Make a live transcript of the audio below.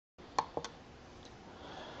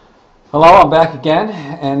Hello, I'm back again,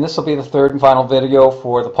 and this will be the third and final video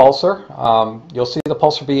for the pulsar. You'll see the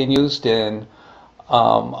pulsar being used in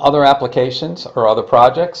other applications or other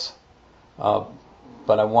projects, but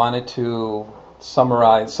I wanted to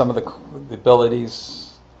summarize some of the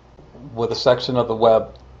abilities with a section of the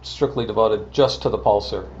web strictly devoted just to the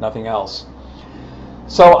pulsar, nothing else.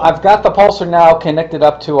 So I've got the pulsar now connected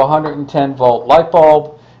up to a 110 volt light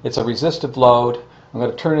bulb. It's a resistive load. I'm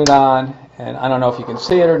going to turn it on, and I don't know if you can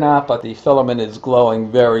see it or not, but the filament is glowing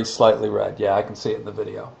very slightly red. Yeah, I can see it in the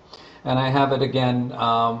video. And I have it again.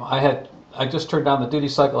 I just turned down the duty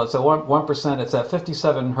cycle. It's at 1%. It's at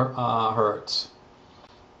 57 hertz.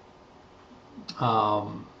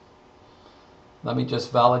 Let me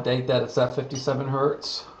just validate that it's at 57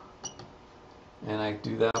 hertz. And I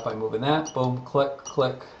do that by moving that. Boom, click,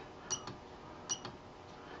 click.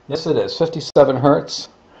 Yes, it is 57 hertz.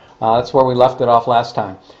 That's where we left it off last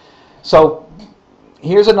time. So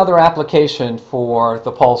here's another application for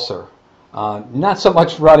the pulsar. Not so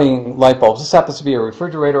much running light bulbs. This happens to be a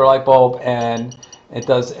refrigerator light bulb, and it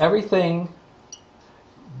does everything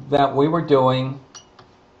that we were doing.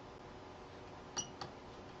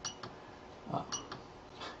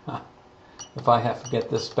 If I have to get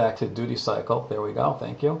this back to duty cycle, there we go,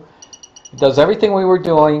 thank you. It does everything we were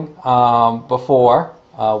doing before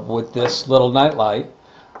with this little night light,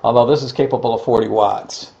 although this is capable of 40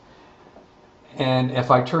 watts. And if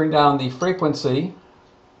I turn down the frequency,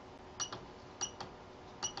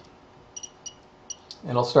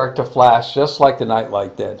 it'll start to flash just like the night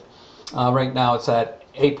light did. Right now it's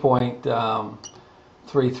at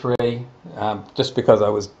 8.33, just because I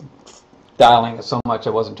was dialing it so much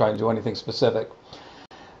I wasn't trying to do anything specific.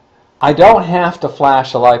 I don't have to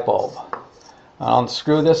flash a light bulb. I'll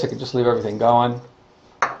unscrew this, I can just leave everything going.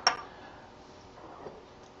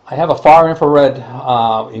 I have a far infrared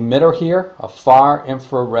emitter here, a far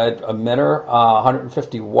infrared emitter,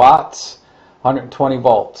 150 watts, 120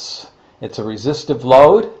 volts. It's a resistive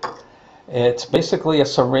load. It's basically a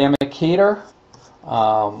ceramic heater.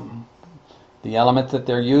 The element that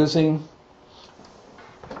they're using,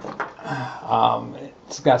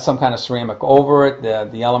 it's got some kind of ceramic over it.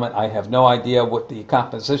 The element, I have no idea what the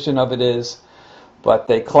composition of it is, but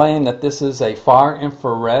they claim that this is a far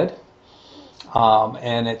infrared.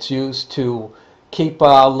 And it's used to keep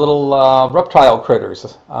little reptile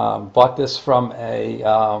critters. Bought this from a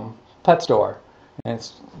pet store, and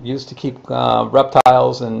it's used to keep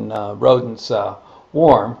reptiles and rodents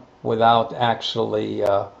warm without actually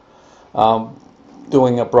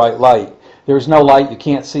doing a bright light. There's no light, you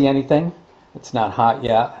can't see anything. It's not hot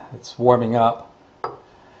yet, it's warming up.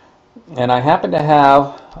 And I happen to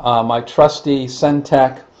have my trusty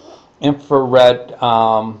Centec infrared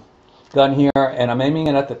gun here, and I'm aiming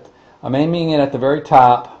it at the very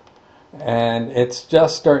top, and it's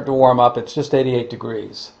just starting to warm up. It's just 88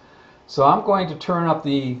 degrees. So I'm going to turn up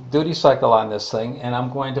the duty cycle on this thing, and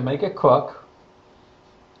I'm going to make it cook.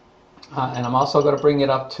 And I'm also going to bring it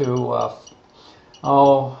up to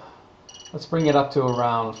let's bring it up to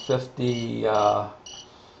around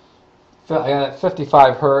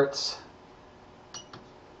 55 hertz.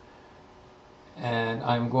 And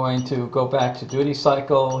I'm going to go back to duty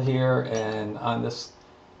cycle here, and on this,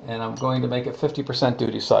 and I'm going to make it 50%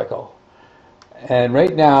 duty cycle. And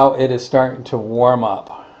right now it is starting to warm up.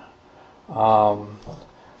 I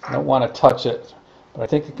don't want to touch it, but I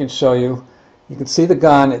think I can show you. You can see the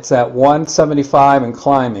gun. It's at 175 and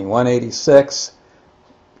climbing, 186,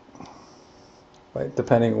 right,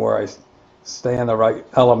 depending where I stay on the right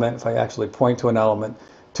element. If I actually point to an element,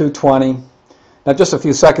 220. Now, just a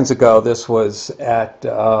few seconds ago, this was at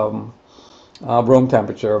room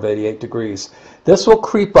temperature of 88 degrees. This will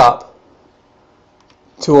creep up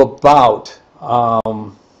to about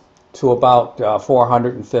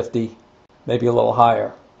 450, maybe a little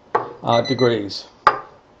higher degrees.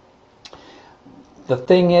 The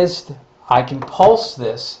thing is, I can pulse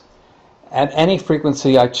this at any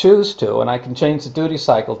frequency I choose to, and I can change the duty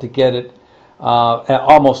cycle to get it at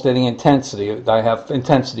almost any intensity. I have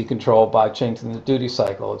intensity control by changing the duty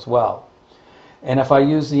cycle as well. And if I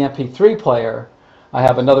use the MP3 player, I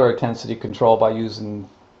have another intensity control by using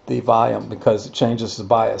the volume, because it changes the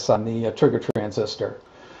bias on the trigger transistor.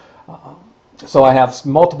 So I have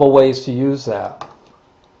multiple ways to use that.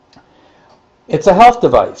 It's a health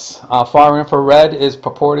device. Far infrared is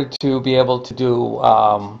purported to be able to do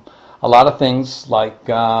a lot of things, like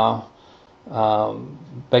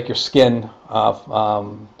make your skin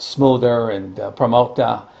smoother and promote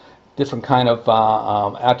different kind of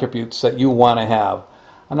attributes that you want to have.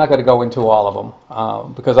 I'm not going to go into all of them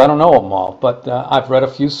because I don't know them all, but I've read a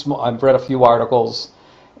few articles,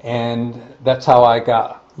 and that's how I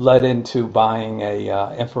got led into buying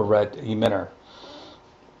a infrared emitter.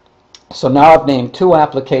 So now I've named two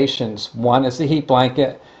applications. One is the heat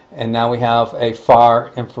blanket, and now we have a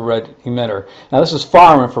far infrared emitter. Now this is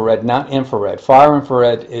far infrared, not infrared. Far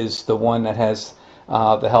infrared is the one that has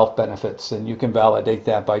the health benefits, and you can validate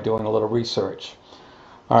that by doing a little research.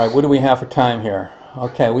 All right, what do we have for time here?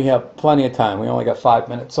 Okay, we have plenty of time. We only got 5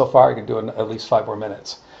 minutes so far. I can do at least 5 more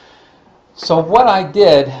minutes. So what I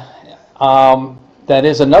did, that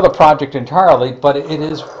is another project entirely, but it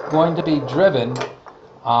is going to be driven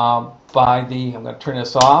by the, I'm going to turn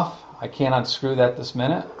this off. I can't unscrew that this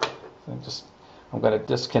minute. I'm going to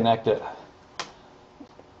disconnect it.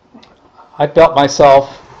 I built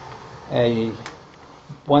myself a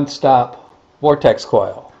one-stop Vortex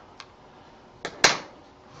coil.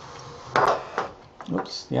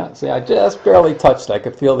 Oops, yeah, see, I just barely touched it. I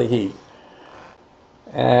could feel the heat.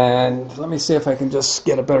 And let me see if I can just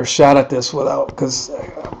get a better shot at this without, because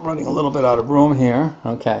I'm running a little bit out of room here.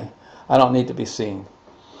 Okay, I don't need to be seen.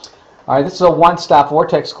 All right, this is a one-stop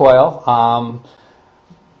Vortex coil.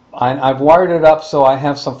 I've wired it up so I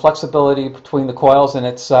have some flexibility between the coils, and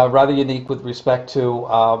it's rather unique with respect to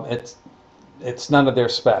it's none of their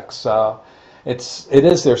specs. It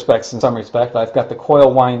is their specs in some respect. I've got the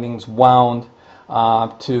coil windings wound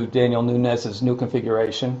to Daniel Nunez's new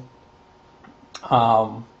configuration.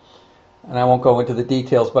 And I won't go into the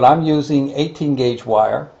details, but I'm using 18 gauge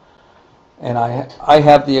wire, and I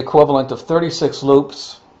have the equivalent of 36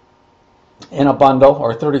 loops in a bundle,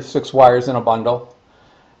 or 36 wires in a bundle,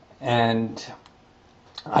 and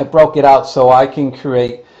I broke it out so I can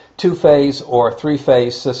create 2-phase or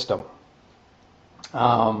 3-phase system,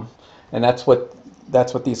 and that's what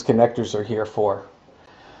these connectors are here for.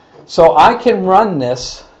 So I can run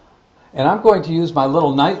this, and I'm going to use my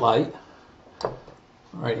little night light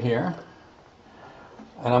right here,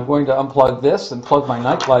 and I'm going to unplug this and plug my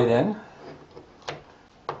night light in.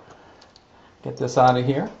 Get this out of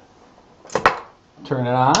here. Turn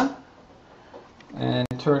it on, and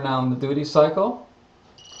turn on the duty cycle.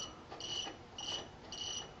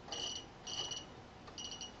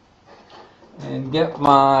 And get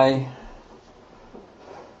my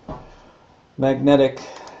magnetic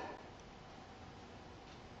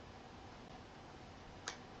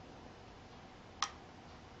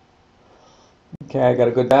okay, I got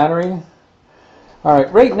a good battery. All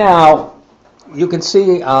right, right now you can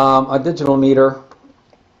see a digital meter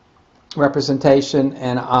representation,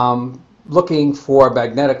 and I'm looking for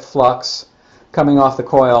magnetic flux coming off the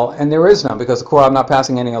coil, and there is none because the coil, I'm not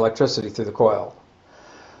passing any electricity through the coil.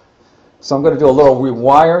 So I'm going to do a little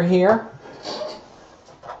rewire here.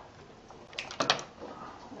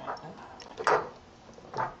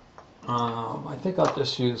 I think I'll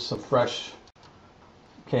just use some fresh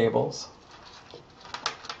cables.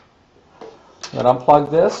 I'm going to unplug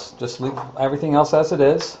this, just leave everything else as it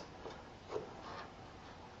is.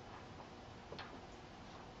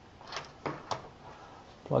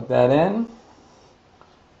 Plug that in.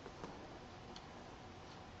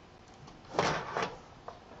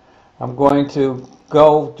 I'm going to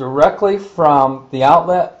go directly from the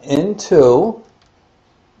outlet into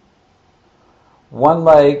one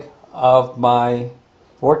leg of my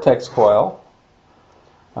Vortex coil.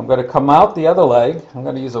 I'm going to come out the other leg. I'm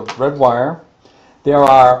going to use a red wire. There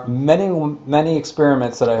are many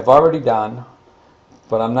experiments that I have already done,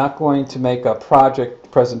 but I'm not going to make a project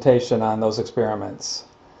presentation on those experiments.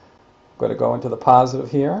 I'm going to go into the positive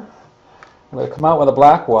here. I'm going to come out with a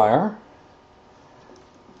black wire,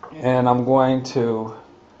 and I'm going to,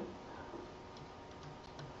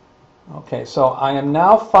 okay, so I am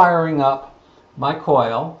now firing up my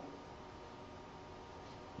coil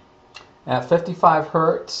at 55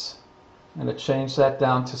 hertz. I'm going to change that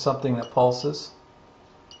down to something that pulses.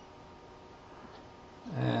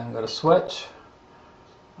 And I'm going to switch.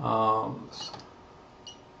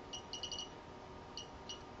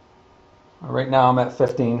 Right now I'm at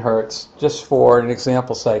 15 hertz, just for an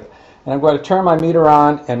example's sake. And I'm going to turn my meter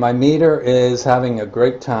on, and my meter is having a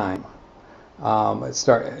great time.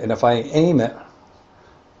 And if I aim it,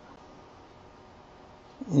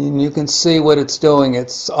 and you can see what it's doing,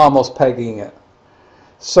 it's almost pegging it.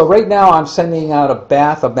 So right now I'm sending out a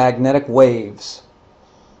bath of magnetic waves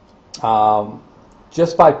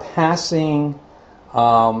just by passing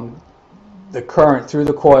the current through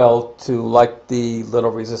the coil to like the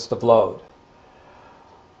little resistive load.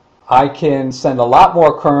 I can send a lot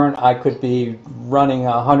more current. I could be running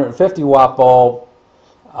a 150 watt bulb,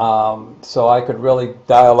 so I could really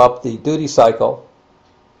dial up the duty cycle.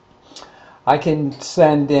 I can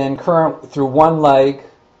send in current through one leg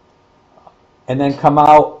and then come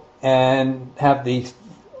out and have the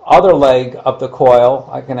other leg of the coil,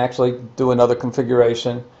 I can actually do another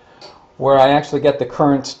configuration where I actually get the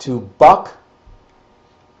currents to buck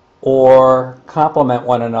or complement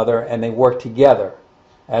one another, and they work together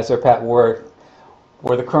as they're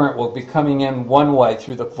where the current will be coming in one way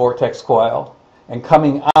through the vortex coil and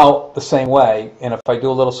coming out the same way. And if I do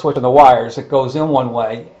a little switch on the wires, it goes in one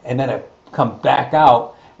way and then it comes back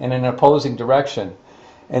out in an opposing direction.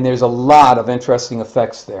 And there's a lot of interesting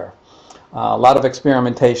effects there. A lot of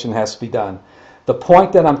experimentation has to be done. The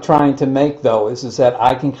point that I'm trying to make, though, is that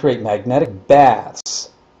I can create magnetic baths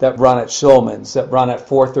that run at Schulman's, that run at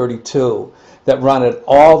 432, that run at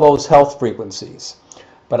all those health frequencies.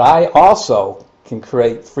 But I also can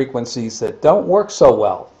create frequencies that don't work so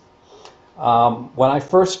well. When I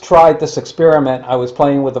first tried this experiment, I was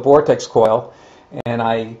playing with the vortex coil, and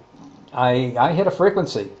I hit a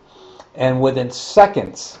frequency, and within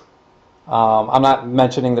seconds, I'm not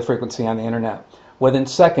mentioning the frequency on the internet, within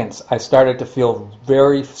seconds I started to feel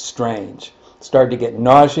very strange, started to get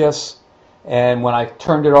nauseous, and when I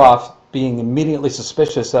turned it off, being immediately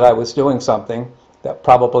suspicious that I was doing something that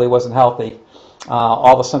probably wasn't healthy,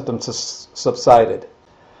 all the symptoms subsided.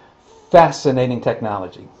 Fascinating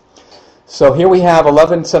technology. So here we have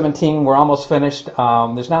 11:17. We're almost finished.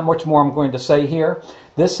 There's not much more I'm going to say here.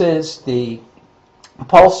 This is the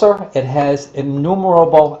pulsar. It has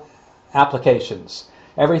innumerable applications.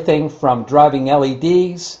 Everything from driving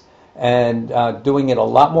LEDs and doing it a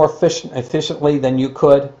lot more efficiently than you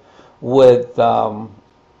could with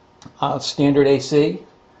standard AC,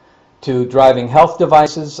 to driving health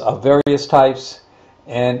devices of various types,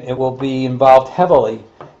 and it will be involved heavily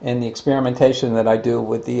in the experimentation that I do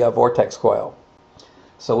with the vortex coil.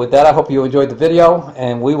 So with that, I hope you enjoyed the video,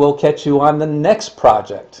 and we will catch you on the next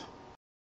project.